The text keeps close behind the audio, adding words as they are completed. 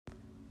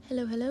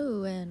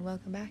Hello, and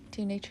welcome back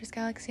to Nature's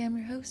Galaxy. I'm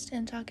your host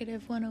and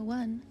talkative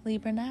 101,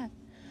 Libra Nat.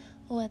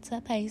 What's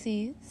up,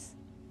 Pisces?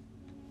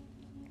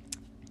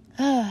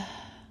 Sorry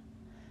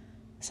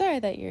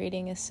that your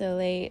reading is so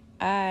late.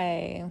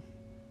 I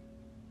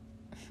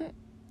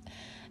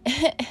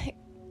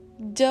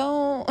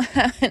don't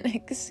have an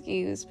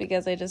excuse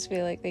because I just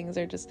feel like things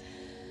are just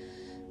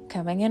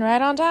coming in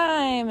right on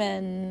time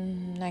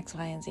and X,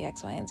 Y, and Z.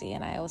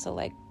 And I also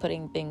like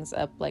putting things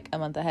up like a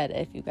month ahead,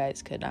 if you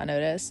guys could not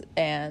notice.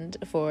 And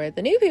for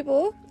the new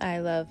people, I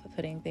love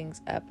putting things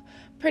up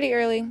pretty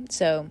early.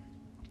 So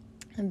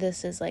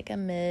this is like a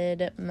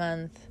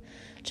mid-month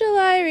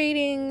July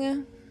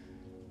reading.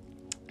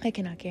 I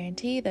cannot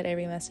guarantee that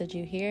every message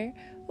you hear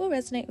will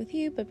resonate with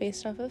you, but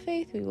based off of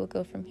faith, we will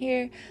go from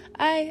here.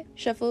 I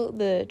shuffle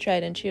the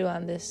tried and true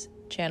on this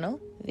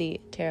channel,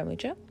 the Tarot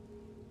Mucho.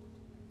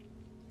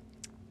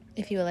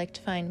 If you would like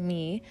to find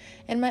me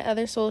and my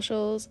other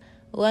socials,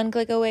 one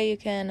click away, you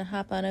can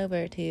hop on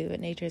over to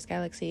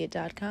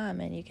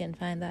naturesgalaxy.com and you can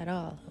find that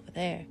all over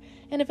there.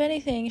 And if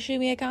anything, shoot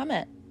me a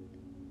comment.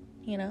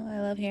 I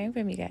love hearing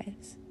from you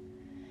guys.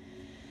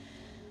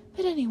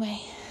 But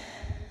anyway,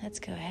 let's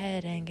go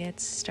ahead and get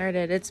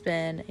started. It's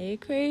been a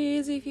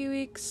crazy few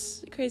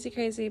weeks.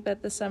 Crazy,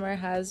 but the summer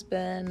has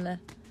been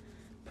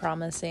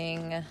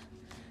promising,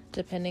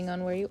 depending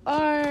on where you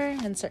are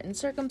in certain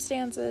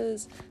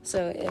circumstances.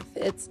 So if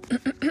it's,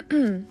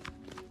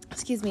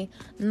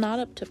 not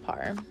up to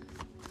par,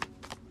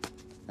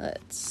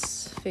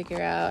 let's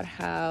figure out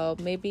how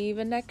maybe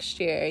even next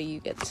year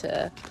you get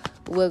to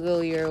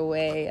wiggle your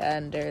way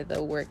under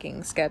the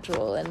working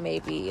schedule and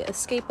maybe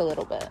escape a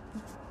little bit.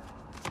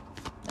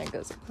 There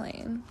goes a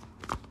plane.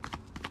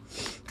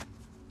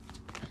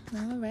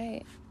 All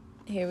right,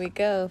 here we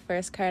go.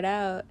 First card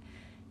out.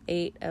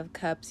 8 of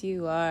Cups.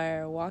 You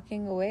are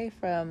walking away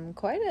from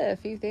quite a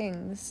few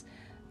things.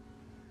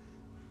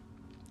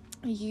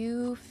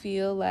 You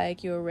feel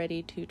like you're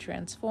ready to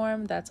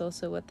transform. That's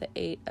also what the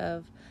 8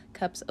 of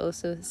Cups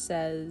also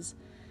says.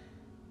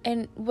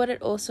 And what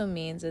it also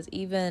means is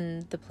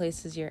even the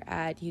places you're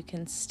at, you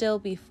can still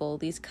be full.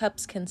 These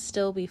cups can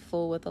still be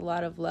full with a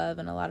lot of love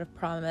and a lot of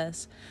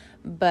promise,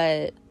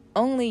 but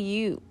only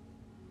you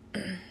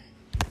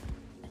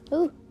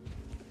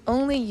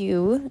only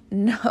you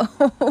know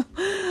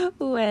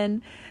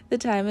when the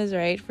time is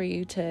right for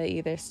you to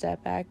either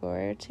step back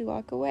or to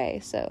walk away.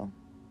 So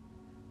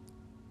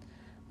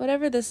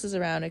whatever this is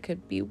around, it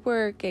could be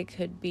work, it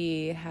could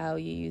be how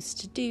you used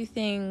to do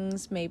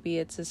things, maybe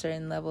it's a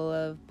certain level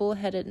of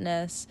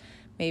bullheadedness,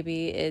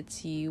 maybe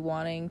it's you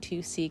wanting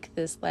to seek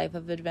this life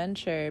of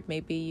adventure,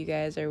 maybe you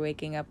guys are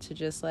waking up to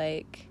just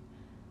like,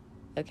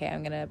 okay,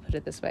 I'm gonna put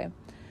it this way.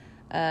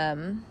 I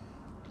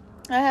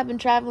have been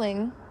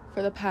traveling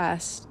for the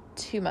past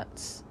 2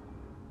 months.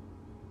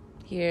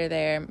 Here,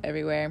 there,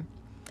 everywhere.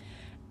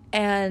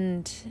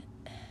 And,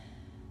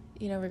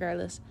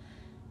 regardless,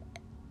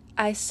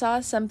 I saw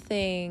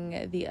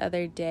something the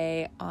other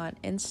day on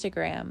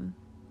Instagram,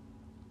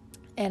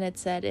 and it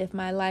said, if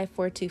my life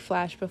were to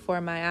flash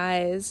before my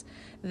eyes,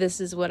 this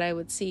is what I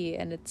would see.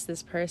 And it's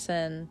this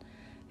person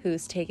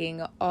who's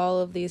taking all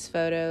of these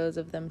photos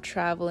of them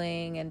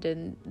traveling and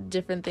doing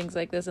different things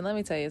like this. And let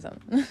me tell you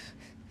something.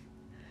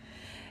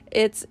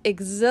 It's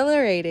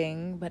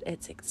exhilarating, but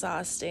it's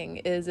exhausting.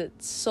 Is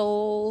it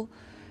soul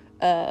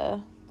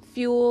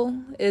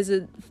fuel? Is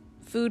it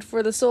food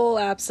for the soul?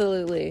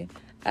 Absolutely.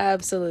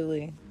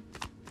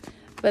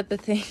 But the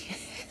thing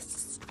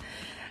is,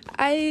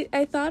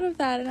 I thought of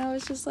that and I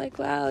was just like,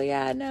 wow,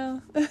 yeah,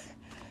 no.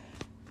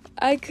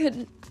 I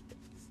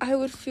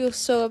would feel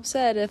so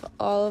upset if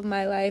all of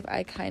my life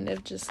I kind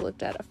of just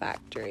looked at a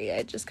factory.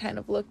 I just kind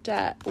of looked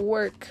at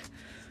work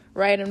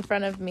right in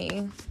front of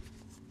me.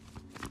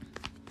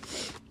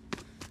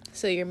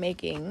 So you're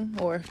making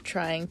or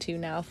trying to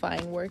now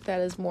find work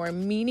that is more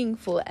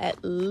meaningful,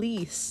 at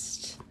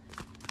least,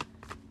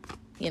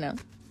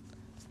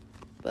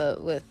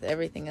 But with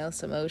everything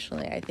else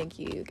emotionally, I think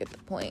you get the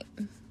point.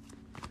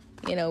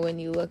 When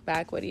you look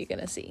back, what are you going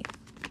to see?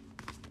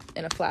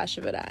 In a flash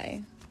of an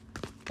eye.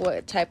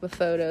 What type of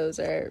photos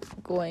are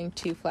going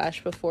to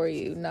flash before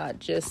you? Not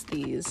just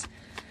these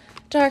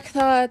dark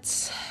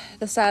thoughts,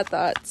 the sad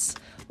thoughts.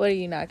 What are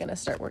you not going to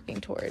start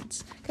working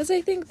towards? Because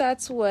I think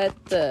that's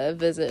what the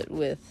visit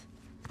with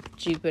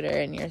Jupiter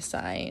in your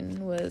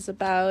sign was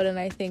about. And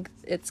I think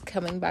it's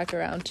coming back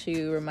around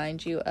to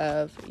remind you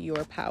of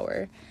your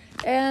power.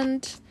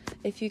 And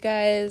if you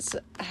guys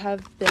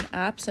have been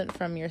absent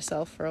from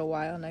yourself for a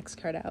while,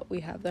 next card out, we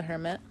have the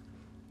Hermit.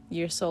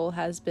 Your soul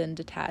has been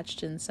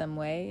detached in some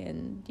way.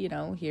 And,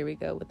 here we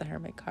go with the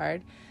Hermit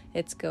card.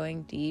 It's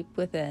going deep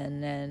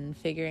within and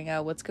figuring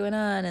out what's going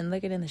on and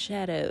looking in the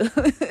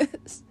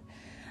shadows.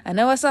 I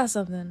know I saw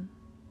something.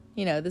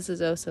 This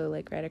is also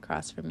like right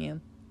across from you.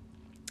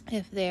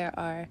 If there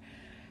are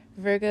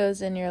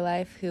Virgos in your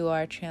life who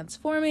are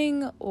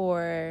transforming,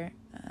 or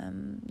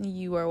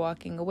you are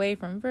walking away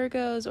from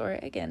Virgos, or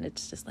again,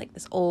 it's just like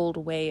this old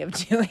way of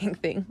doing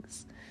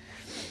things.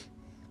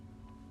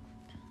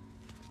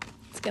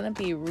 It's going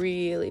to be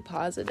really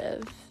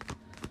positive.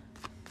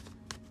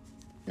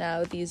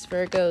 Now, these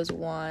Virgos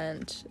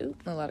want... Ooh,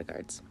 a lot of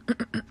cards.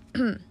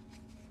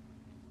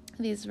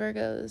 These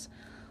Virgos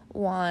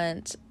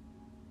want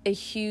a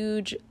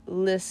huge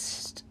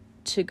list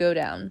to go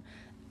down.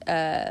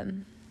 A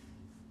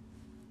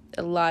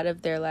lot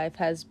of their life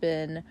has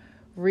been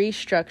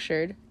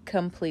restructured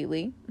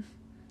completely,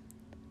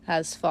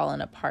 has fallen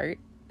apart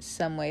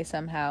some way,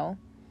 somehow.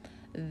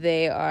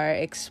 They are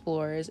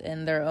explorers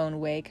in their own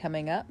way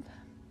coming up.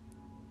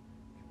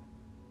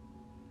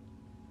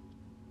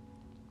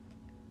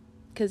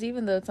 Because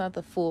even though it's not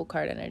the Fool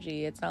card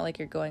energy, it's not like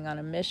you're going on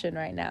a mission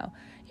right now.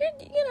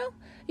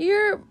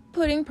 You're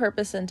putting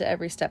purpose into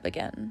every step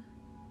again.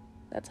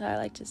 That's how I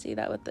like to see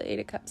that with the Eight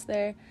of Cups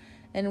there.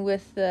 And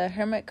with the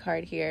Hermit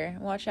card here,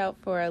 watch out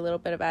for a little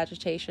bit of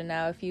agitation.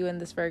 Now, if you and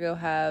this Virgo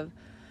have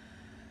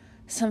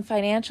some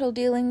financial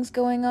dealings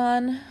going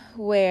on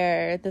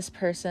where this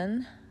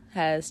person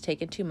has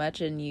taken too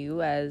much and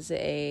you as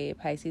a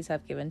Pisces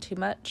have given too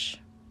much,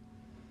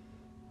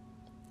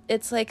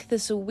 it's like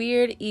this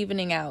weird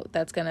evening out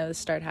that's going to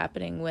start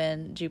happening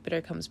when Jupiter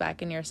comes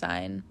back in your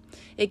sign.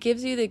 It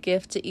gives you the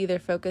gift to either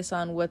focus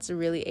on what's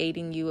really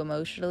aiding you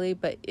emotionally,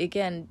 but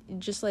again,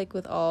 just like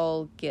with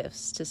all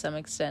gifts to some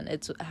extent,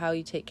 it's how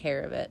you take care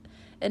of it.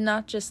 And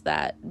not just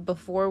that,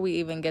 before we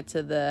even get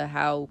to the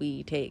how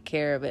we take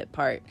care of it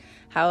part,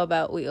 how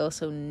about we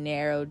also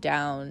narrow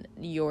down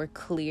your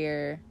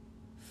clear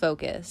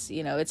focus?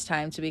 It's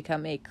time to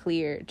become a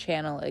clear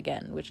channel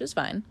again, which is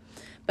fine.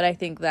 But I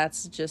think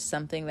that's just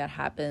something that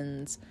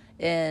happens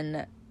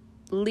in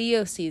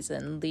Leo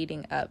season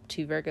leading up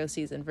to Virgo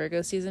season.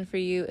 Virgo season for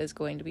you is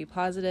going to be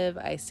positive.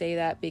 I say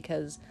that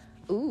because,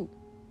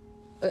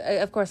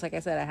 of course, like I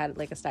said, I had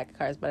like a stack of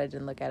cards, but I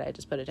didn't look at it. I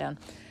just put it down.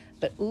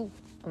 But,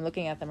 I'm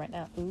looking at them right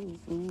now.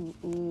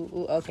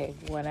 Okay,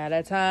 one at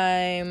a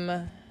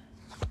time.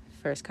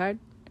 First card,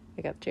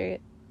 I got the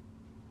Chariot.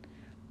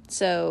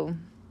 So...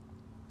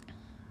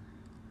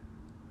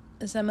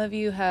 some of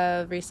you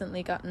have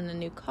recently gotten a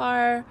new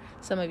car.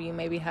 Some of you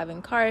may be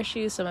having car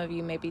issues. Some of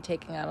you may be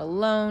taking out a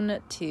loan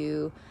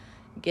to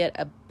get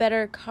a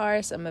better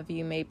car. Some of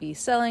you may be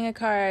selling a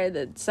car.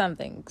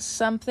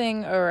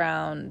 Something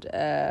around,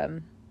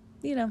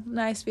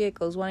 nice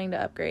vehicles, wanting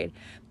to upgrade.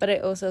 But I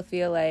also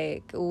feel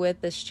like with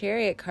this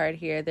Chariot card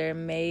here, there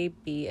may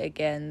be,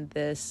 again,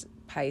 this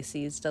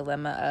Pisces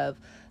dilemma of,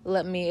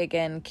 let me,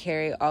 again,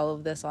 carry all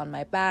of this on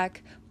my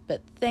back.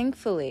 But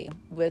thankfully,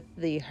 with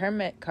the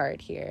Hermit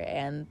card here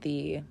and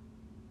the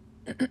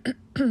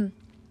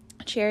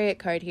Chariot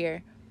card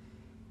here,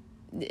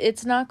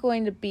 it's not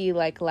going to be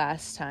like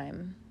last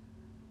time.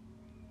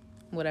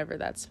 Whatever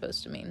that's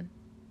supposed to mean.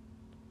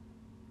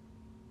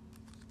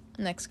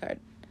 Next card.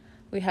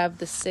 We have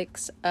the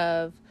Six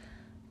of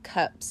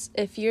Cups.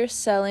 If you're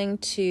selling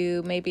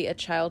to maybe a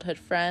childhood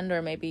friend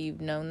or maybe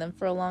you've known them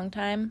for a long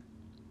time,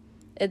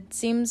 it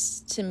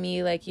seems to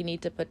me like you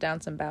need to put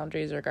down some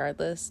boundaries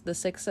regardless. The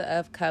Six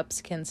of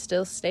Cups can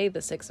still stay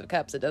the Six of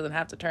Cups. It doesn't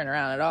have to turn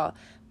around at all.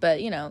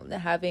 But,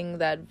 having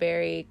that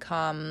very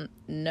calm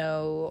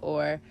no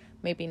or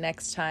maybe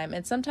next time.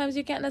 And sometimes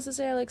you can't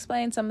necessarily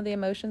explain some of the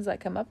emotions that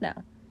come up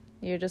now.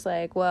 You're just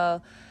like,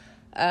 well,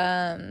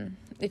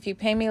 if you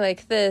pay me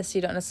like this,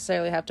 you don't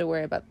necessarily have to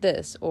worry about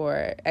this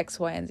or X,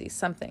 Y, and Z,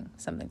 something.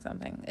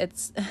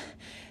 It's...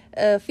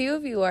 a few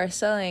of you are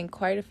selling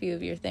quite a few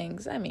of your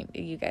things. I mean,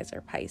 you guys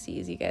are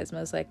Pisces. You guys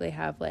most likely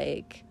have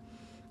like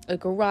a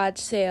garage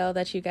sale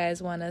that you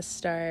guys want to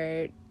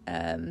start.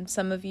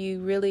 Some of you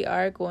really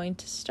are going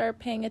to start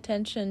paying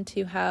attention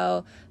to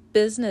how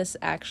business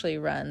actually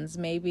runs.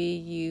 Maybe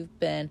you've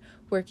been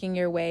working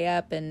your way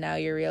up and now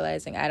you're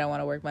realizing, I don't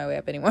want to work my way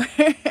up anymore.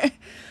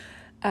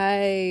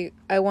 I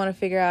want to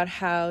figure out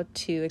how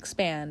to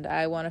expand.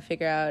 I want to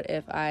figure out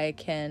if I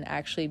can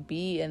actually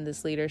be in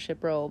this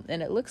leadership role.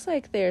 And it looks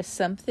like there's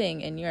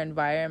something in your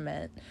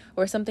environment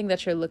or something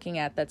that you're looking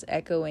at that's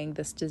echoing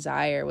this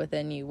desire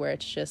within you, where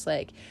it's just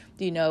like,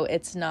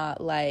 it's not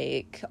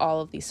like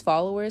all of these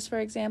followers, for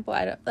example.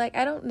 I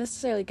don't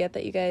necessarily get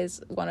that you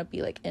guys want to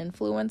be like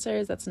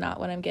influencers. That's not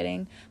what I'm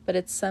getting, but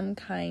it's some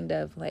kind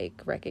of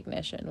like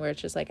recognition where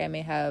it's just like, I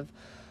may have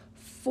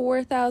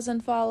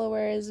 4,000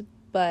 followers,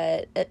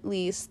 but at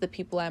least the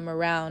people I'm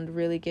around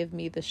really give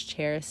me this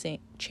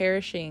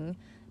cherishing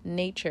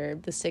nature,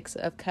 the Six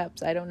of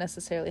Cups. I don't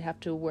necessarily have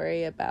to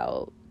worry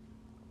about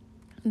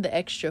the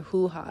extra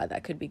hoo-ha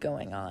that could be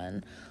going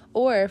on.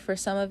 Or for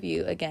some of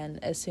you, again,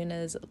 as soon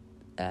as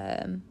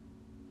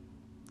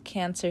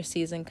Cancer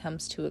season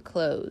comes to a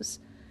close,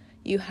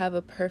 you have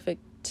a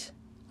perfect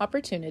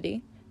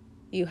opportunity.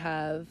 You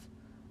have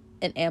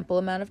an ample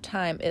amount of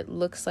time, it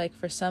looks like,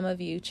 for some of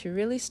you to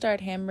really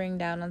start hammering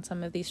down on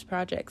some of these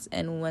projects.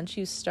 And once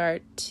you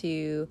start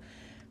to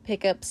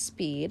pick up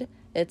speed,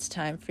 it's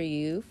time for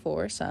you,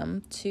 for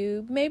some,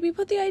 to maybe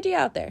put the idea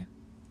out there.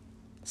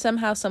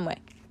 Somehow, some way.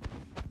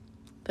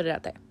 Put it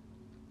out there.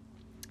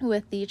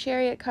 with the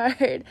Chariot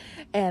card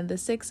and the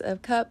Six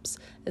of Cups,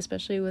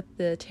 especially with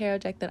the tarot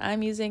deck that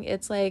I'm using,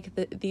 it's like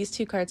these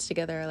two cards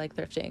together are like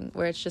thrifting,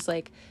 where it's just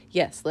like,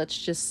 yes, let's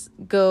just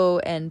go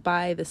and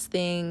buy this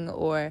thing.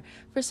 Or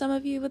for some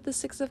of you with the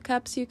Six of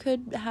Cups, you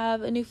could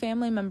have a new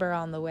family member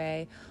on the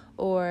way,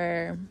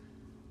 or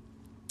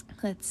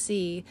let's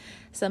see,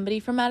 somebody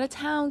from out of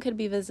town could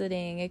be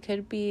visiting. It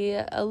could be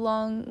a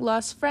long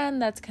lost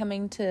friend that's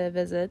coming to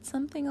visit,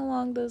 something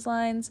along those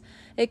lines.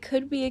 It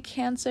could be a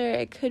Cancer,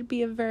 it could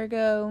be a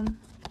Virgo.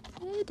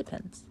 It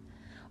depends.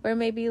 Or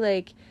maybe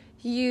like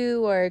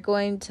you are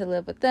going to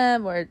live with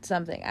them or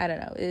something. I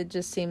don't know. It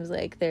just seems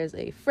like there's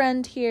a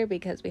friend here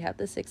because we have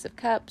the Six of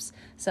Cups.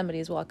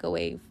 Somebody's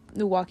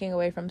walking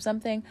away from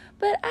something.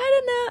 But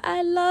I don't know.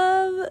 I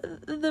love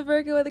the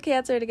Virgo and the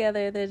Cancer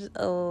together. They're just,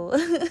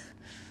 oh.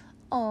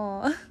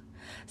 Aw,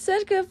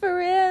 such good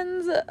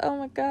friends. Oh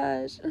my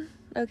gosh.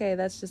 Okay,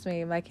 that's just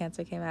me. My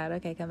Cancer came out.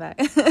 Okay, come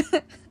back.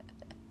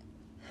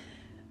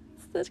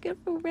 Such good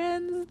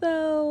friends,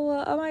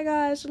 though. Oh my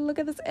gosh, look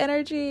at this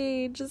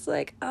energy. Just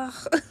like, ugh.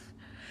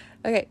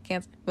 Okay,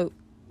 Cancer, move.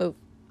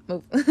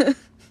 Okay.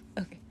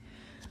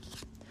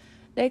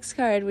 Next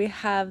card, we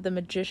have the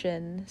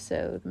Magician.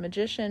 So the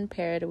Magician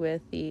paired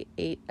with the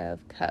Eight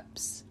of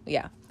Cups.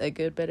 Yeah, a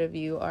good bit of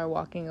you are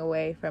walking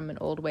away from an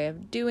old way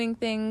of doing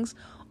things,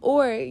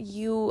 or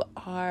you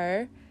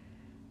are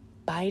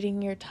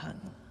biting your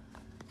tongue.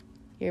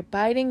 You're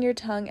biting your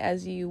tongue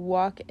as you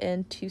walk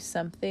into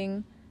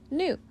something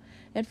new.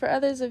 And for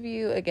others of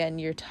you, again,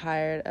 you're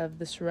tired of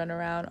this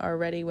runaround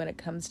already when it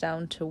comes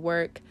down to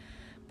work,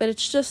 but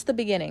it's just the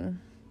beginning.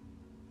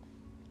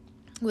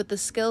 With the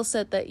skill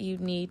set that you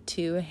need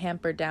to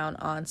hamper down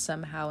on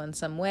somehow in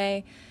some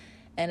way,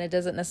 and it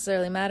doesn't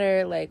necessarily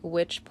matter like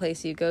which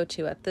place you go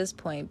to at this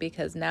point,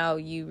 because now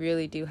you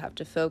really do have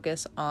to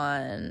focus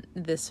on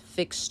this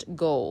fixed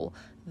goal,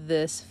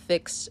 this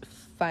fixed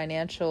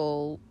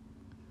financial,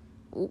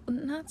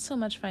 not so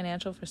much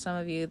financial for some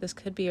of you. This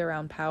could be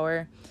around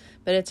power,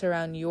 but it's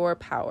around your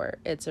power.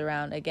 It's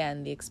around,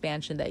 again, the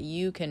expansion that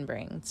you can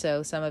bring.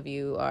 So some of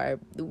you are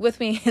with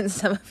me and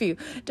some of you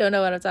don't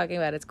know what I'm talking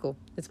about. It's cool.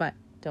 It's fine.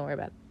 Don't worry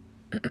about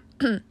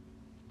it.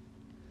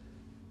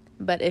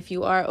 But if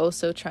you are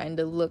also trying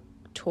to look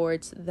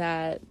towards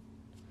that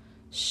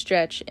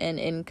stretch in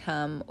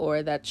income,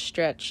 or that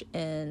stretch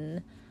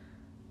in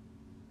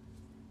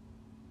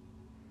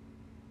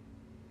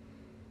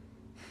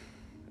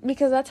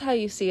because that's how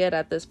you see it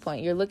at this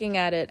point. You're looking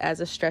at it as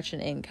a stretch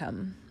in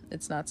income.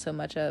 It's not so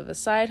much of a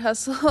side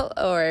hustle,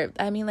 or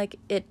I mean, like,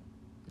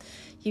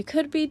 you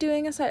could be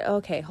doing a side.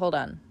 Okay, hold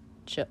on.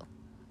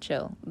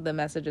 Chill. The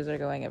messages are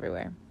going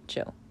everywhere.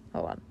 Chill.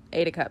 Hold on.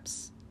 Eight of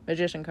Cups.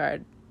 Magician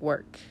card.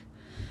 Work.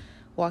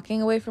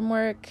 Walking away from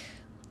work.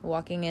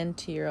 Walking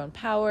into your own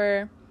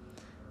power.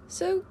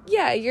 So,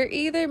 yeah, you're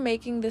either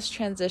making this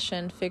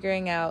transition,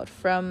 figuring out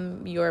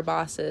from your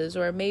bosses,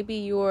 or maybe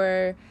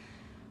you're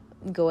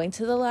going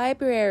to the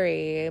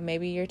library.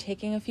 Maybe you're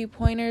taking a few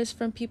pointers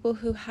from people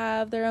who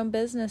have their own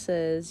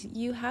businesses.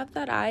 You have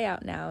that eye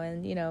out now,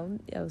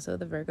 and, so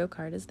the Virgo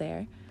card is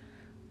there.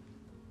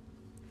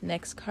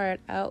 Next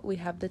card out, we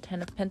have the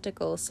Ten of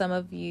Pentacles. Some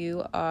of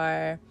you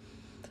are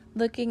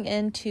looking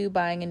into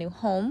buying a new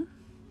home.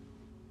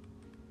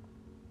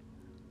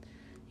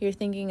 You're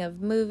thinking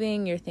of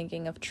moving. You're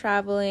thinking of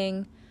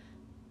traveling.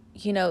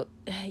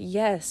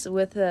 Yes,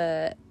 with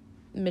the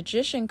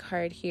Magician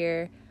card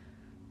here,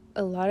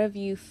 a lot of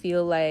you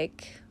feel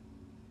like,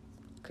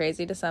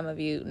 crazy to some of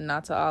you,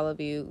 not to all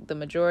of you, the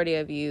majority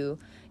of you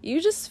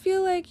just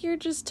feel like you're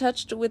just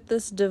touched with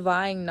this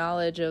divine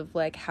knowledge of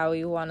like how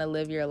you want to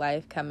live your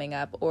life coming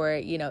up, or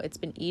it's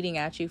been eating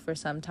at you for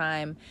some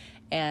time,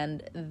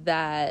 and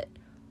that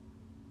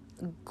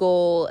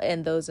goal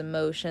and those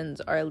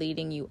emotions are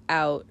leading you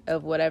out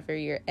of whatever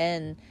you're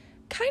in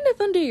kind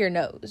of under your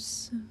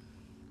nose.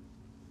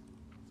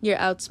 You're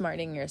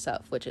outsmarting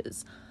yourself, which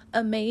is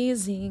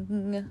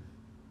amazing.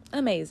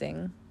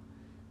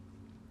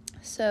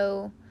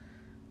 So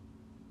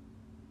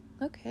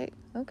okay,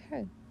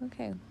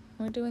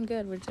 we're doing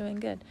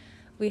good.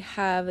 We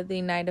have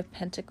the Knight of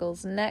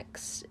Pentacles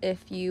next.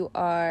 If you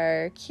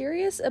are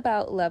curious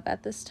about love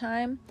at this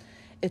time,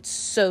 it's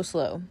so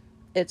slow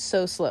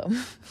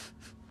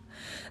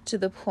to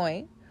the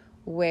point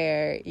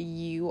where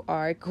you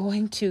are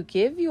going to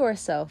give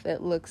yourself,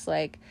 it looks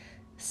like,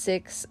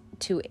 6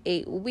 to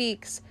 8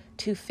 weeks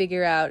to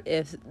figure out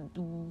if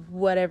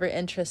whatever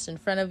interest in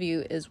front of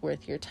you is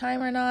worth your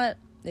time or not.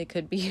 It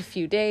could be a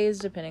few days,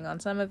 depending on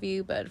some of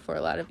you, but for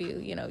a lot of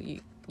you,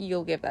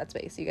 you'll give that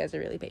space. You guys are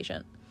really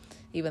patient,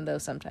 even though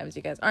sometimes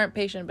you guys aren't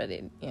patient, but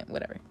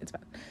whatever, it's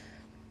fine.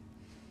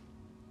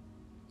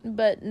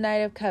 But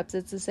Knight of Cups,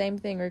 it's the same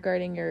thing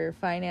regarding your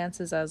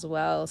finances as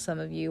well. Some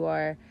of you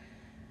are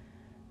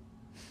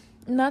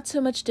not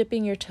so much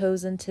dipping your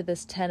toes into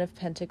this Ten of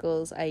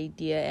Pentacles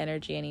idea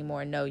energy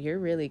anymore. No, you're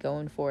really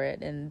going for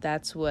it. And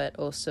that's what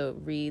also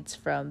reads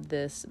from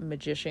this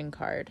Magician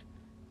card.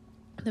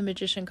 The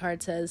Magician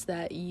card says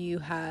that you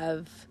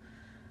have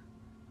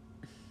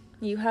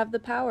You have the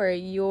power.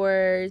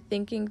 You're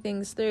thinking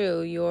things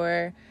through.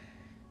 You're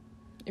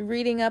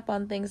reading up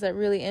on things that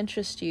really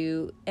interest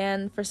you.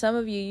 And for some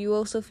of you, you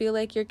also feel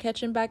like you're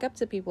catching back up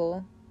to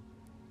people.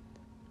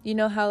 You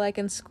know how, like,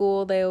 in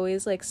school, they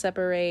always, like,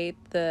 separate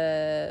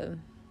the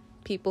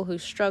people who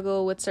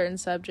struggle with certain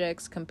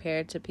subjects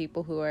compared to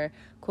people who are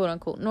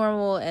quote-unquote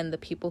normal, and the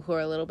people who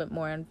are a little bit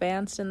more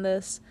advanced in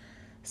this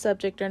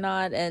subject or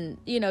not. And,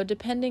 you know,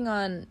 depending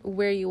on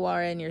where you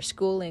are in your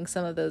schooling,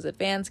 some of those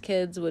advanced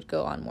kids would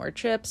go on more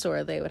trips,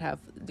 or they would have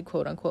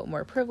quote-unquote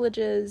more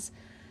privileges.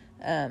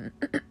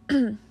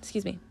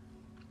 Excuse me.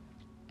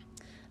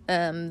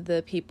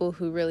 The people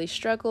who really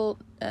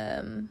struggled,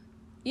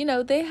 you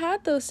know, they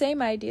had those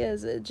same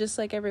ideas, just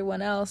like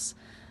everyone else,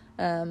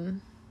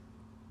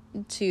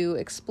 to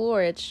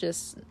explore. It's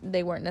just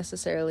they weren't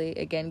necessarily,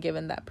 again,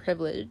 given that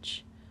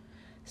privilege.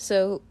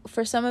 So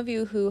for some of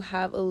you who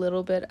have a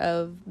little bit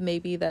of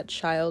maybe that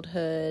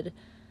childhood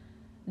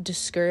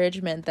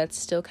discouragement that's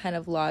still kind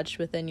of lodged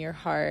within your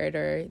heart,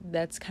 or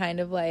that's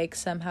kind of like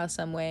somehow,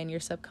 some way in your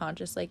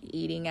subconscious, like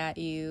eating at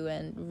you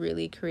and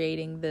really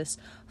creating this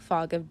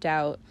fog of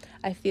doubt,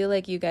 I feel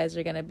like you guys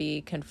are going to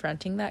be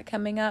confronting that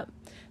coming up,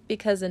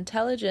 because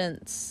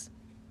intelligence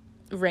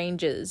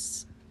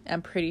ranges,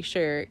 I'm pretty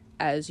sure,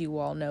 as you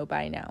all know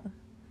by now.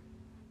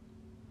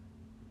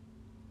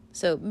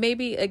 So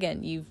maybe,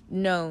 again, you've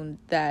known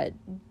that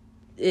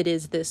it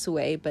is this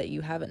way, but you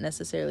haven't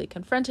necessarily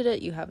confronted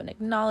it, you haven't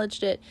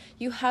acknowledged it,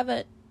 you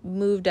haven't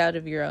moved out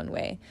of your own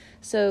way.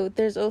 So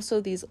there's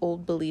also these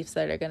old beliefs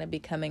that are going to be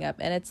coming up,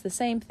 and it's the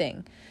same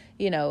thing.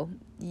 You know,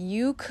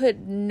 you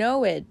could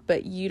know it,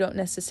 but you don't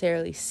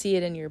necessarily see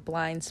it in your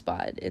blind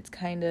spot. It's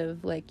kind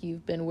of like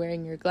you've been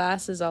wearing your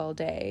glasses all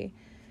day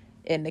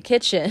in the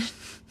kitchen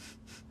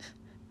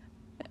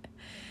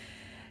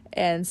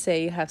and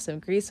say you have some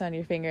grease on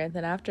your finger, and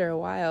then after a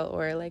while,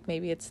 or like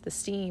maybe it's the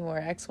steam or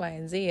X, Y,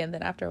 and Z, and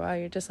then after a while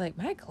you're just like,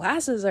 my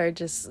glasses are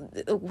just,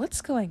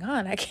 what's going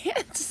on? I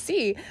can't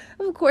see.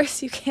 Of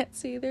course you can't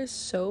see. There's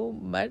so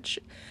much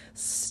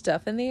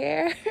stuff in the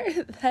air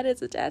that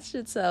has attached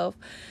itself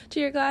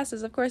to your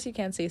glasses. Of course you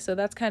can't see. So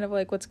that's kind of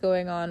like what's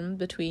going on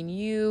between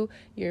you,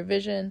 your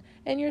vision,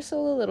 and your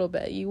soul a little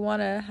bit. You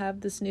want to have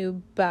this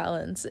new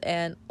balance.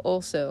 And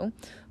also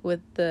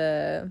with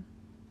the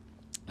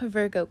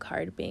Virgo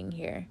card being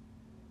here,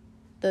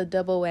 the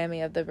double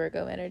whammy of the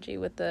Virgo energy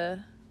with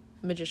the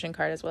Magician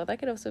card as well. That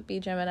could also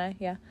be Gemini,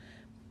 yeah.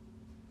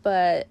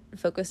 But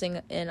focusing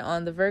in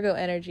on the Virgo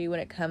energy when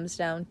it comes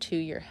down to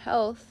your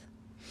health,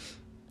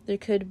 there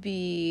could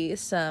be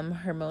some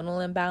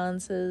hormonal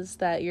imbalances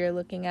that you're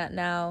looking at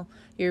now.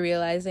 You're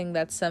realizing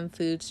that some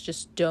foods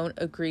just don't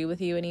agree with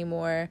you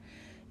anymore.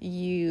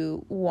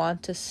 You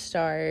want to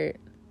start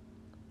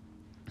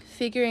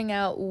figuring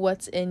out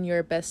what's in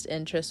your best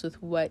interest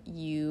with what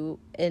you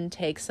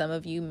intake. Some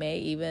of you may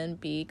even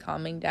be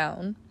calming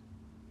down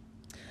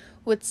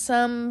with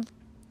some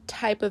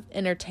type of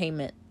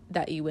entertainment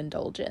that you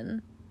indulge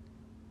in.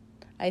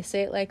 I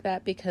say it like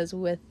that because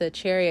with the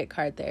Chariot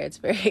card there, it's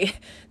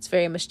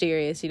very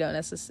mysterious. You don't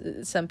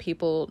necessarily, some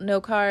people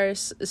know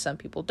cars, some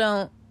people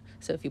don't.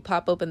 So if you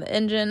pop open the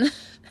engine,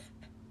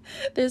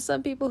 there's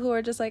some people who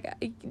are just like,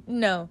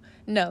 no,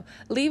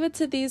 leave it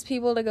to these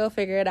people to go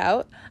figure it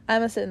out.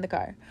 I'm gonna sit in the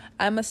car.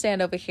 I'm gonna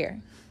stand over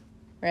here,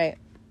 right?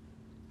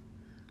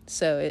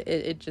 So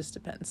it just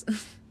depends.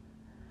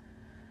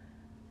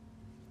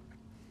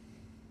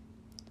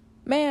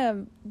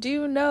 Ma'am, do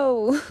you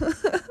know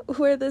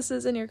where this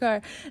is in your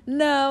car?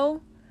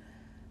 No.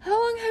 How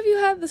long have you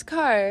had this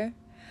car?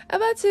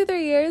 About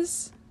 2-3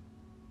 years.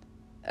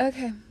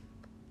 Okay,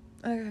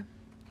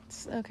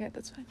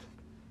 that's fine.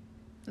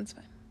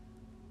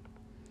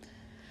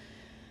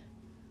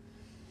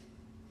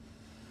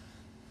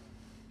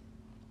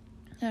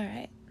 All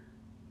right.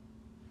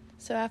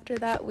 So after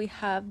that, we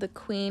have the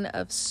Queen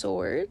of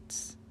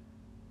Swords.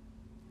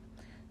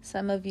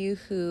 Some of you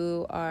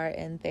who are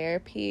in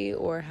therapy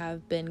or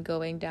have been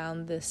going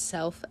down this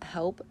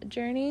self-help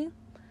journey,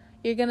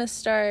 you're going to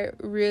start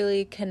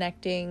really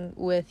connecting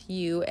with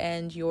you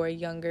and your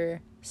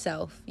younger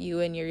self, you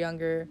and your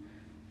younger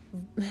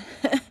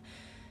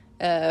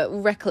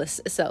reckless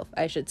self,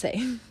 I should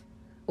say.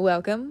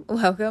 Welcome.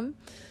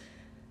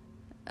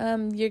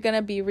 You're going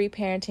to be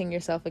reparenting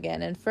yourself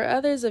again. And for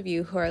others of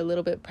you who are a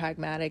little bit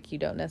pragmatic, you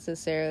don't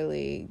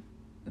necessarily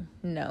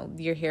know.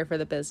 You're here for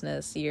the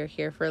business. You're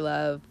here for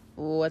love.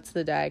 What's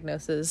the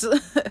diagnosis?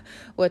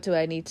 What do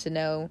I need to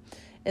know?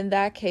 In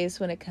that case,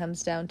 when it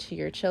comes down to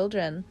your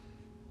children,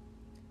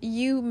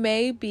 you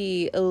may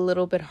be a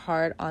little bit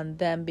hard on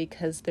them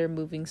because they're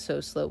moving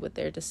so slow with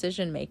their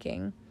decision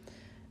making.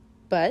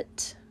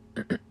 But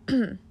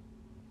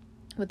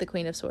with the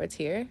Queen of Swords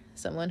here,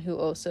 someone who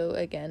also,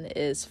 again,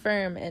 is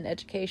firm in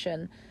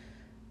education,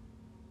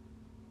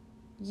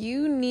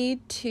 you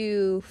need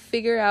to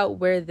figure out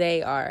where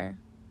they are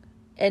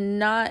and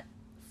not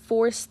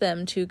force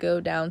them to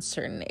go down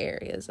certain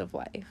areas of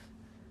life.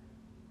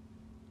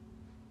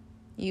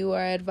 You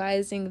are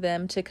advising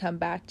them to come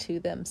back to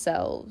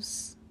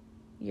themselves.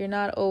 You're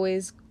not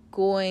always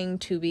going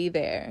to be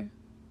there.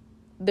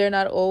 They're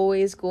not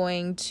always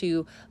going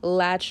to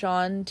latch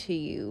on to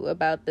you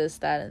about this,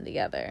 that, and the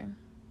other.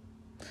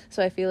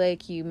 So I feel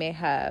like you may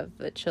have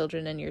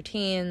children in your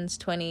teens,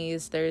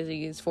 20s,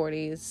 30s,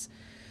 40s.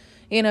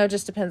 It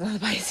just depends on the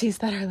Pisces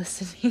that are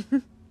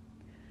listening.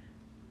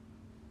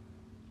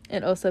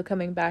 And also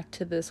coming back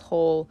to this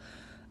whole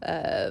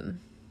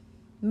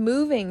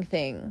moving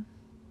thing.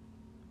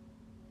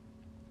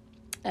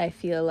 I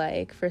feel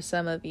like for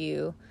some of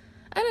you,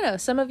 I don't know,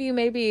 some of you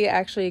may be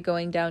actually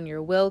going down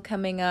your will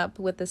coming up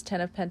with this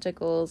Ten of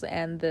Pentacles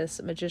and this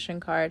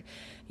Magician card.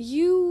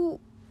 You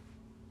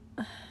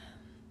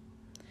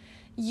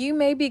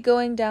may be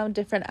going down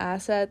different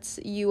assets.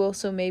 You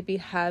also may be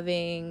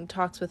having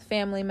talks with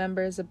family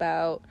members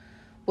about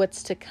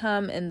what's to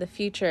come in the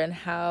future and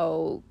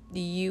how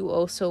you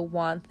also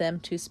want them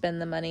to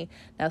spend the money.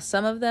 Now,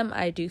 some of them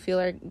I do feel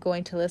are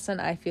going to listen.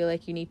 I feel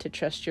like you need to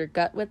trust your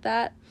gut with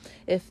that.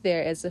 If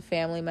there is a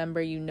family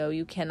member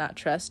you cannot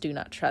trust, do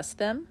not trust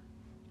them.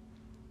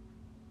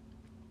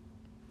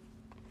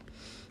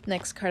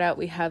 Next card out,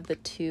 we have the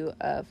Two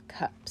of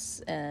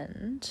Cups,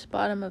 and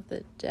bottom of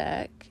the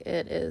deck,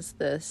 it is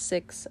the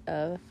Six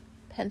of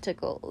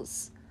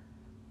Pentacles.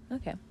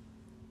 Okay.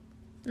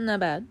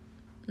 Not bad.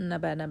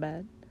 Not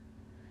bad.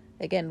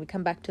 Again, we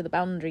come back to the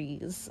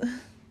boundaries.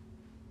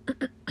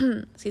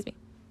 Excuse me.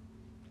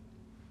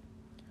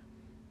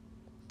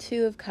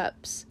 Two of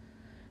Cups.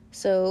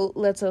 So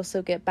let's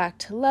also get back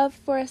to love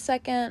for a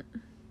second.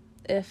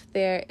 If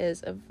there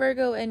is a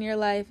Virgo in your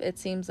life, it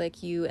seems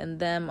like you and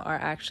them are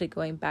actually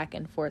going back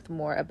and forth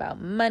more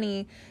about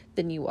money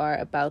than you are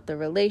about the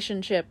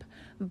relationship.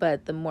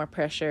 But the more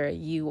pressure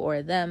you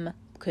or them,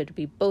 could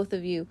be both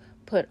of you,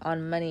 put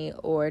on money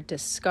or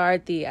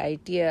discard the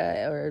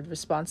idea or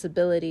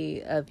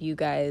responsibility of you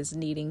guys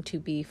needing to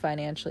be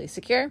financially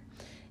secure,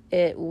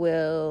 it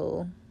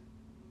will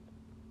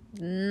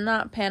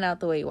not pan out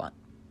the way you want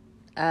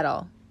at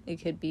all. It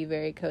could be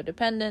very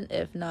codependent.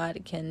 If not,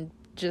 it can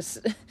just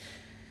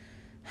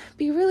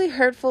be really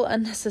hurtful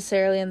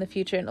unnecessarily in the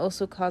future and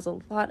also cause a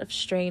lot of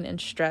strain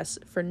and stress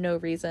for no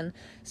reason.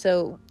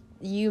 So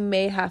you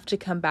may have to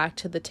come back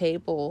to the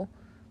table,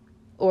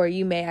 or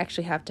you may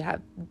actually have to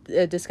have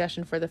a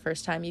discussion for the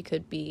first time. You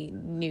could be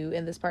new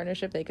in this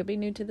partnership. They could be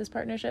new to this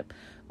partnership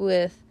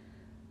with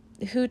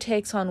who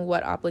takes on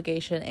what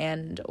obligation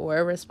and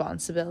or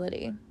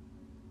responsibility.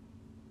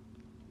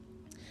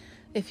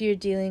 If you're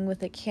dealing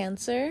with a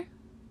Cancer,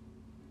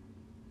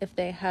 if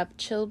they have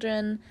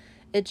children,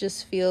 it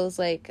just feels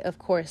like, of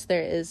course,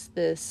 there is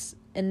this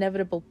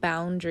inevitable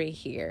boundary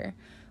here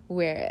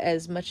where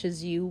as much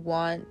as you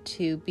want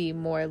to be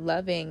more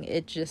loving,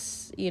 it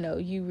just,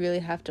 you really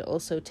have to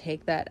also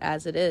take that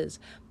as it is.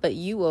 But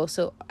you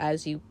also,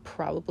 as you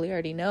probably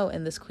already know,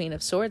 in this Queen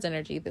of Swords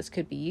energy, this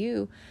could be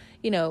you,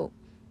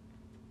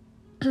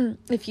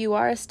 if you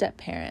are a step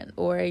parent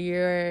or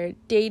you're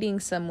dating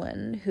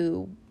someone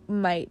who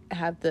might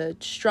have the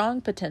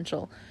strong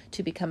potential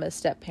to become a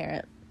step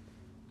parent,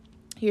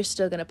 you're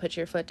still going to put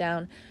your foot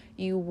down.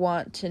 You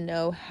want to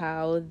know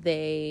how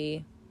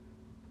they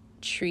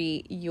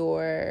treat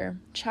your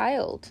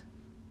child.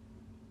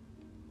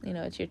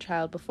 It's your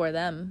child before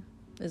them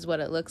is what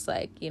it looks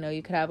like.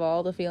 You could have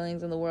all the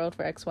feelings in the world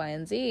for X, Y,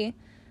 and Z.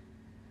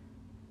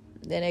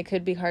 Then it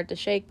could be hard to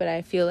shake, but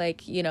I feel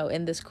like,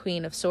 in this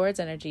Queen of Swords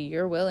energy,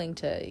 you're willing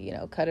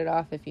to, cut it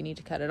off if you need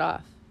to cut it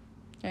off,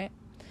 right?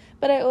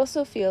 But I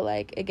also feel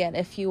like, again,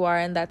 if you are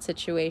in that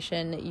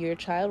situation, your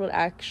child would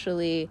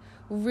actually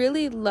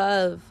really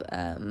love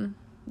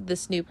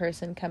this new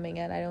person coming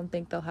in. I don't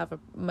think they'll have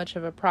much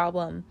of a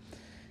problem.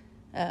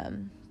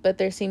 But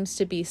there seems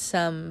to be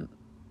some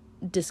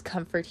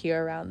discomfort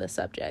here around the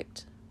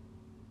subject.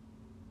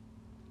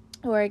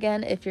 Or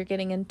again, if you're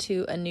getting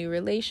into a new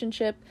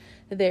relationship,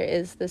 there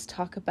is this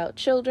talk about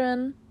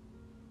children.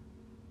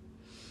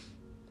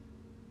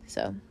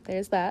 So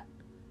there's that.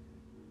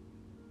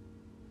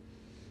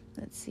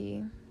 Let's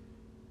see.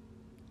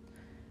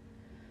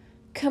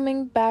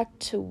 Coming back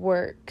to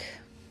work.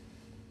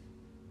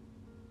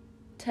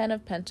 10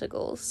 of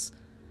Pentacles.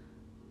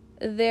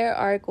 There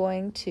are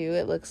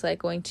it looks like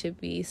going to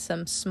be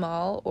some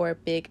small or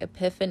big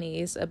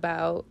epiphanies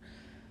about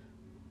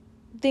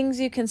things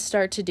you can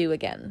start to do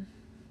again.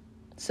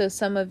 So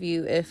some of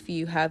you, if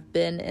you have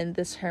been in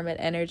this hermit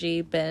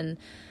energy, been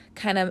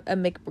kind of a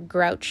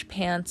McGrouch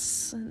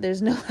pants,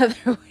 there's no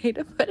other way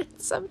to put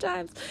it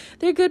sometimes.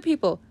 They're good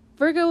people.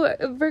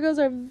 Virgos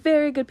are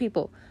very good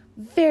people.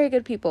 Very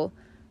good people.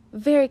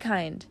 Very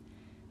kind.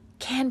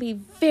 Can be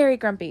very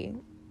grumpy.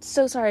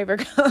 So sorry,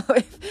 Virgo,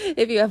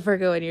 if you have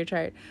Virgo in your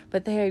chart.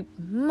 But they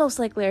most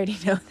likely already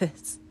know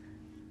this.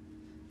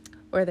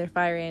 Or they're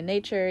fiery in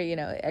nature,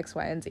 X,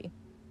 Y, and Z.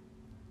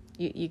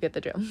 You get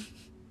the drill.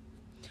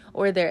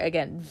 Or they're,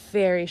 again,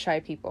 very shy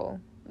people.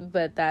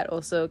 But that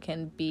also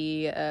can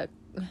be it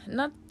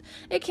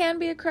can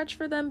be a crutch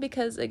for them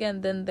because,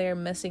 again, then they're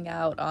missing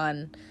out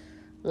on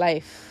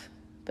life.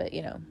 But,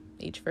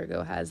 each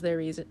Virgo has their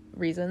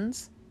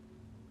reasons.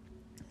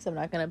 So I'm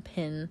not going to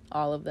pin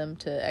all of them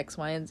to X,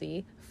 Y, and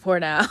Z for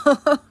now.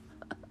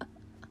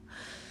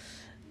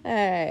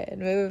 Alright,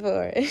 moving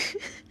forward.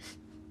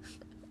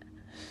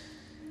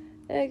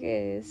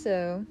 Okay,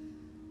 so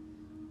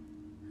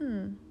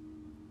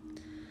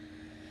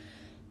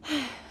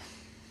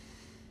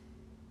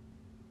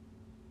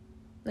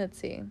let's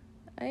see.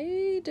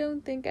 I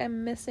don't think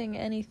I'm missing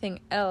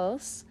anything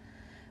else,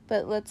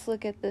 but let's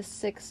look at the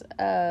Six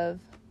of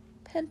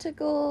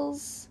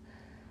Pentacles,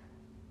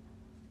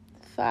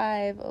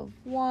 Five of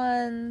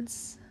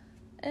Wands,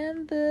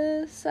 and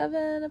the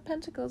Seven of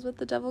Pentacles with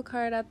the Devil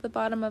card at the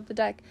bottom of the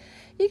deck.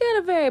 You got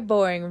a very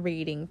boring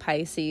reading,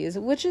 Pisces,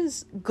 which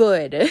is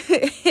good.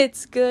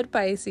 It's good,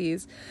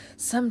 Pisces.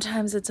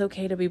 Sometimes it's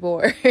okay to be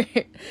bored.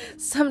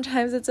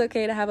 Sometimes it's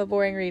okay to have a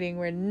boring reading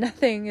where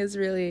nothing is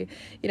really,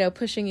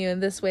 pushing you in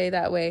this way,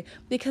 that way,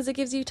 because it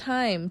gives you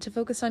time to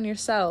focus on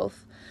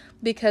yourself.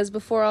 Because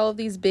before all of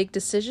these big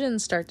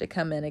decisions start to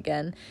come in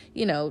again,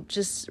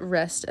 just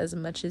rest as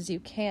much as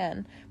you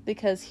can.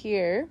 Because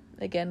here,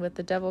 again, with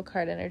the Devil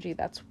card energy,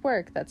 that's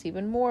work. That's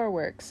even more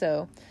work.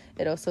 So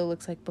it also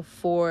looks like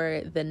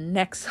before the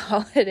next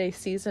holiday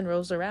season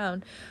rolls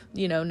around,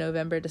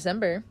 November,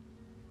 December,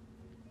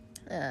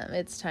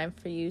 it's time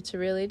for you to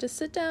really just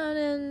sit down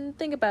and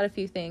think about a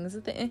few things.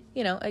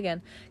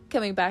 Again,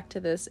 coming back to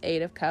this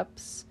Eight of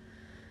Cups,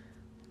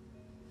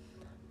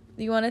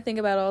 you want to think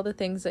about all the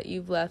things that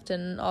you've left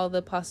and all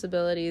the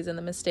possibilities and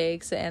the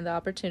mistakes and the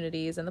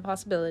opportunities and the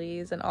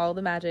possibilities and all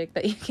the magic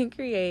that you can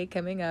create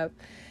coming up.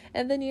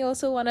 And then you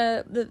also want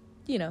to,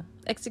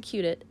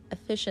 execute it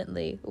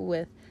efficiently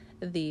with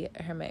the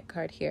Hermit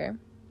card here.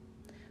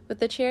 With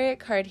the Chariot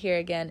card here,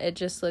 again, it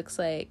just looks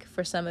like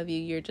for some of you,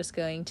 you're just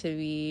going to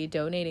be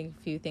donating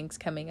a few things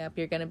coming up.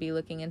 You're going to be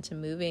looking into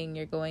moving.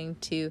 You're going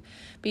to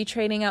be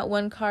trading out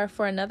one car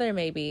for another,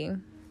 maybe.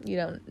 You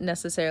don't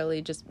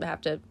necessarily just have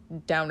to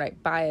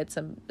downright buy it.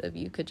 Some of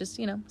you could just,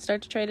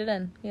 start to trade it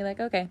in. You're like,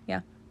 okay,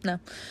 yeah,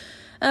 no.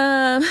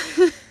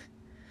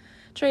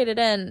 Trade it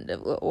in.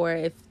 Or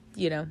if,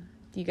 you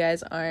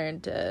guys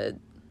aren't,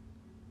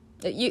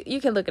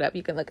 you can look it up.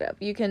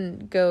 You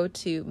can go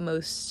to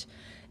most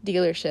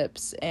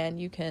dealerships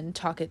and you can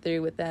talk it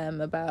through with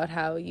them about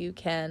how you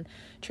can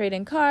trade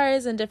in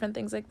cars and different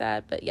things like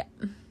that. But yeah.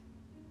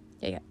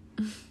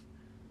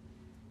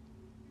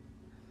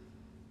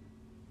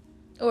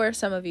 Or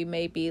some of you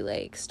may be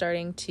like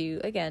starting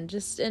to, again,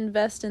 just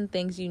invest in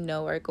things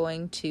are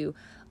going to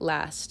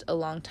last a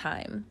long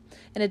time.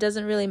 And it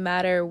doesn't really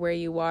matter where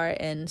you are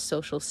in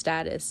social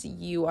status.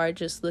 You are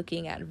just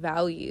looking at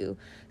value.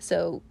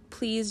 So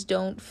please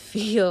don't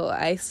feel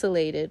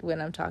isolated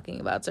when I'm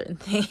talking about certain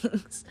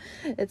things.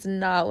 It's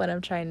not what I'm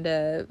trying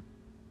to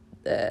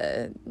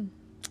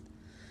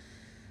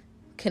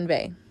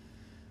convey.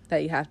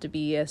 That you have to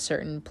be a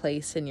certain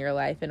place in your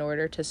life in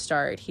order to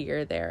start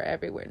here, there,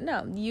 everywhere.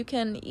 No, you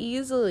can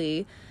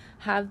easily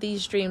have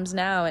these dreams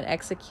now and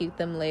execute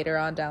them later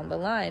on down the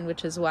line,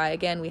 which is why,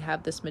 again, we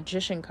have this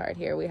Magician card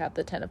here. We have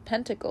the Ten of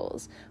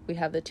Pentacles. We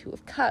have the Two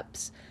of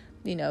Cups.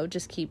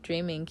 Just keep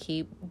dreaming,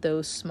 keep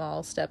those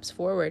small steps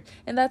forward.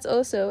 And that's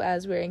also,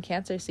 as we're in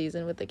Cancer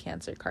season with the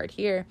Cancer card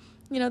here,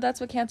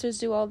 that's what Cancers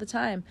do all the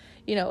time.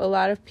 A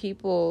lot of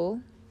people,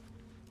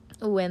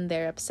 when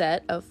they're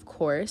upset, of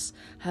course,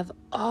 have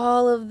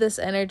all of this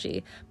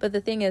energy. But the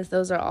thing is,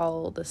 those are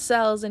all the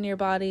cells in your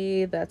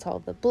body. That's all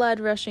the blood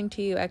rushing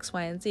to you, X,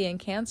 Y, and Z. And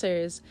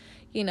Cancers,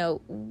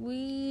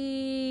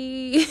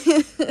 we,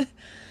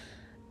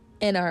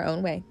 in our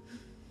own way.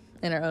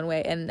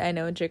 And I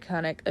know in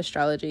Draconic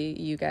astrology,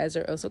 you guys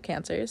are also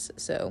Cancers.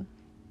 So,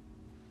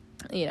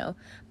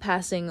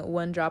 passing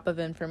one drop of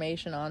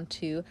information on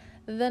to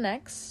the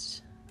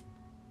next.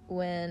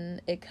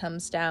 When it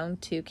comes down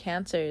to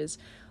Cancers,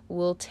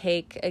 we'll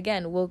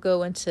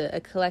go into a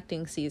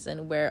collecting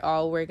season where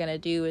all we're going to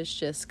do is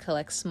just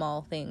collect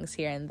small things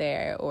here and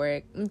there. Or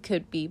it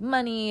could be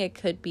money, it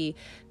could be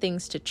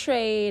things to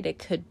trade, it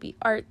could be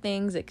art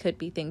things, it could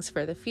be things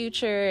for the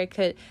future.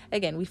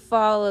 We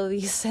follow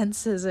these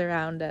senses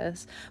around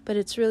us, but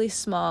it's really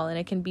small and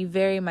it can be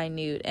very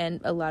minute,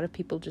 and a lot of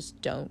people just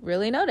don't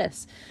really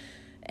notice.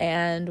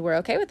 And we're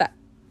okay with that.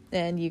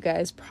 And you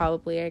guys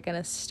probably are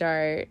going to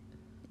start,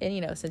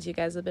 and since you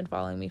guys have been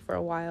following me for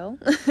a while,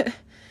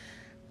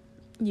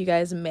 you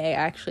guys may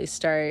actually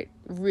start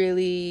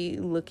really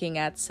looking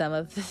at some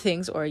of the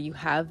things, or you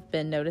have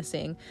been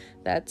noticing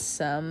that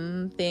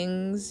some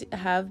things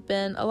have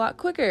been a lot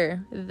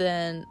quicker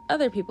than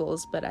other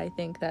people's. But I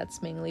think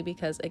that's mainly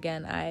because,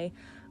 again, I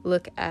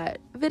look at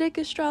Vedic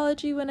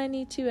astrology when I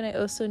need to, and I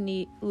also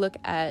look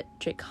at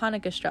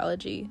Draconic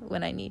astrology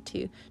when I need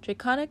to.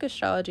 Draconic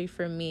astrology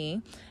for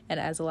me, and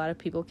as a lot of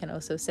people can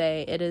also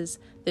say, it is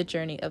the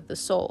journey of the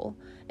soul.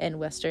 In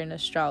Western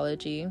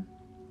astrology,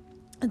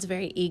 it's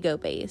very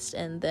ego-based,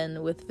 and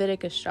then with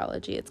Vedic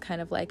astrology, it's kind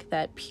of like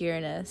that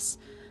pureness,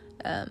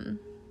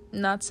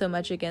 not so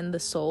much, again, the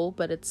soul,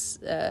 but it's,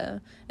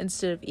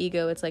 instead of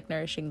ego, it's like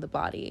nourishing the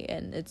body,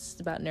 and it's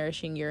about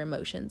nourishing your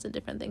emotions and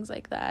different things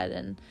like that,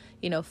 and,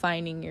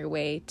 finding your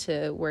way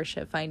to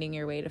worship, finding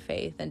your way to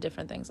faith, and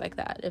different things like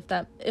that,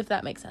 if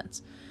that makes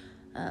sense.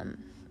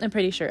 I'm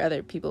pretty sure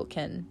other people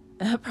can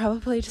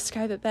probably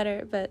describe it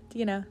better, but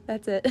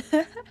that's it.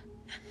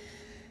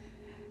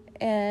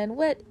 And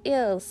what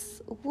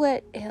else?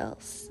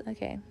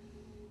 Okay.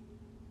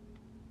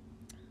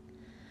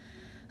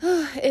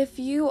 If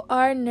you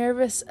are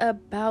nervous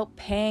about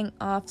paying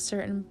off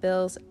certain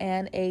bills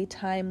and a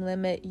time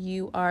limit,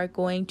 you are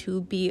going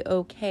to be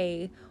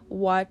okay.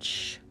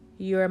 Watch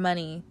your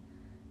money.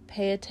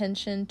 Pay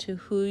attention to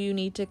who you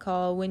need to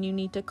call, when you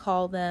need to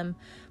call them.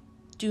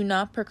 Do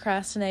not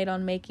procrastinate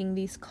on making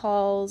these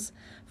calls.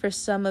 For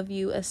some of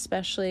you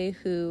especially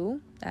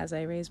who, as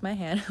I raise my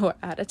hand, who are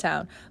out of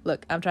town.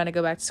 Look, I'm trying to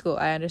go back to school.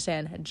 I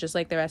understand, just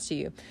like the rest of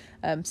you.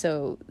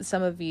 So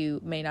some of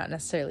you may not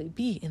necessarily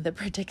be in the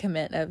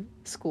predicament of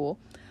school,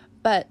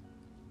 but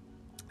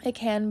it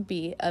can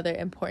be other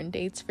important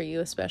dates for you,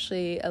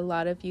 especially a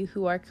lot of you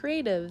who are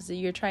creatives.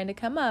 You're trying to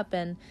come up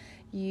and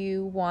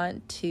you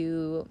want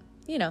to,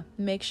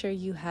 make sure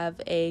you have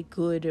a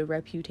good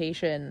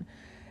reputation.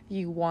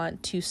 You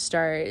want to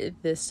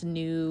start this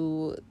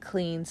new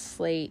clean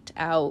slate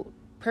out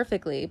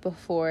perfectly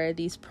before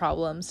these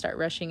problems start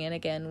rushing in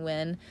again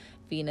when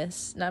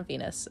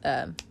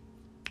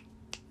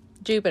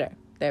Jupiter,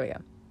 there we go.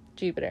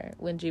 Jupiter,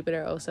 when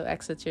Jupiter also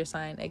exits your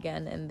sign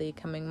again in the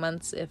coming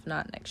months, if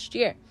not next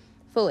year,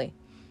 fully.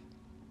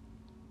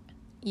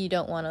 You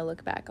don't want to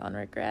look back on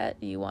regret.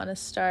 You want to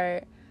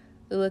start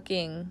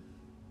looking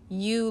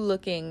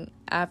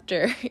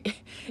after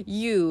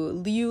you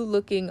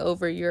looking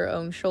over your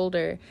own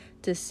shoulder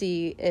to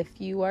see if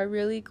you are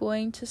really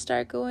going to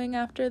start going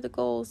after the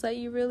goals that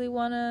you really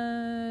want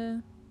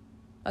to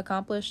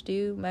accomplish,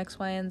 do X,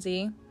 Y, and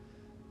Z.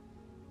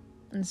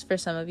 And for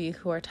some of you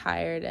who are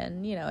tired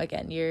and,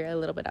 again, you're a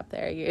little bit up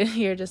there.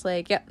 You're just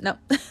like, yep, no.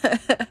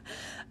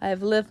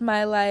 I've lived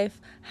my life.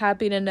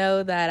 Happy to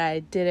know that I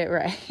did it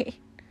right.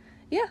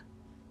 Yeah.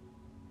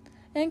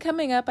 And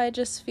coming up, I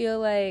just feel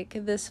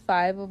like this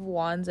 5 of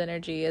Wands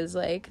energy is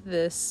like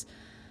this,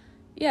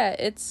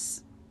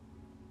 it's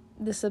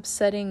this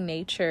upsetting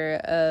nature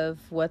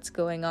of what's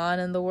going on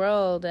in the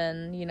world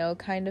and,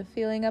 kind of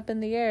feeling up in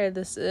the air,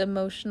 this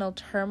emotional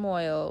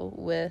turmoil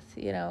with,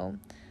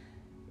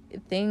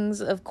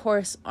 things, of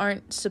course,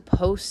 aren't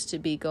supposed to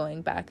be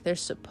going back. They're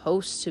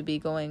supposed to be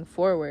going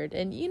forward.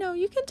 And,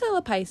 you can tell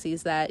a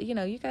Pisces that,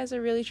 you guys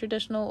are really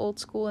traditional, old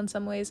school in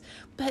some ways,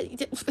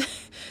 but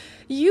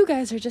you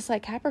guys are just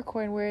like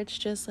Capricorn, where it's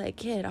just like,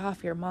 get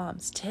off your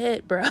mom's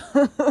tit, bro.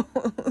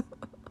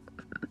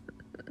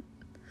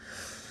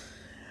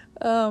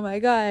 Oh my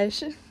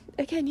gosh.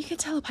 Again, you can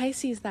tell a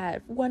Pisces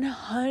that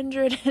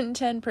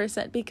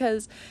 110%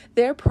 because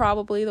they're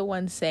probably the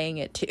ones saying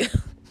it too.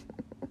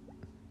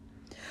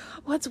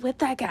 What's with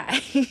that guy?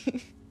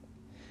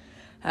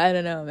 I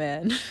don't know,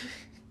 man.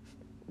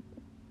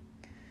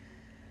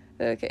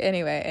 Okay,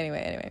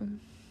 anyway.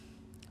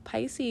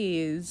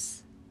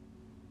 Pisces.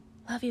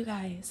 Love you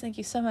guys. Thank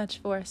you so much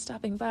for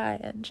stopping by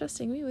and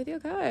trusting me with your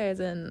cards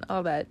and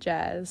all that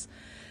jazz.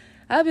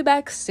 I'll be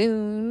back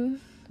soon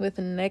with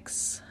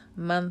next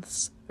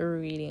month's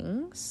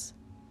readings.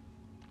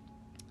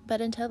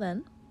 But until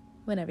then,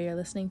 whenever you're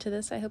listening to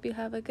this, I hope you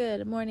have a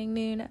good morning,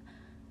 noon,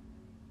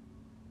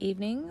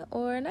 evening,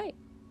 or night.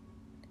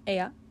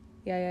 Yeah.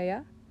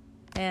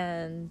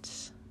 And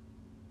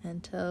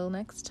until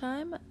next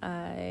time,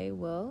 I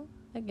will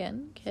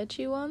again catch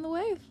you on the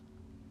wave.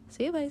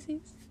 See you,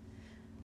 Pisces.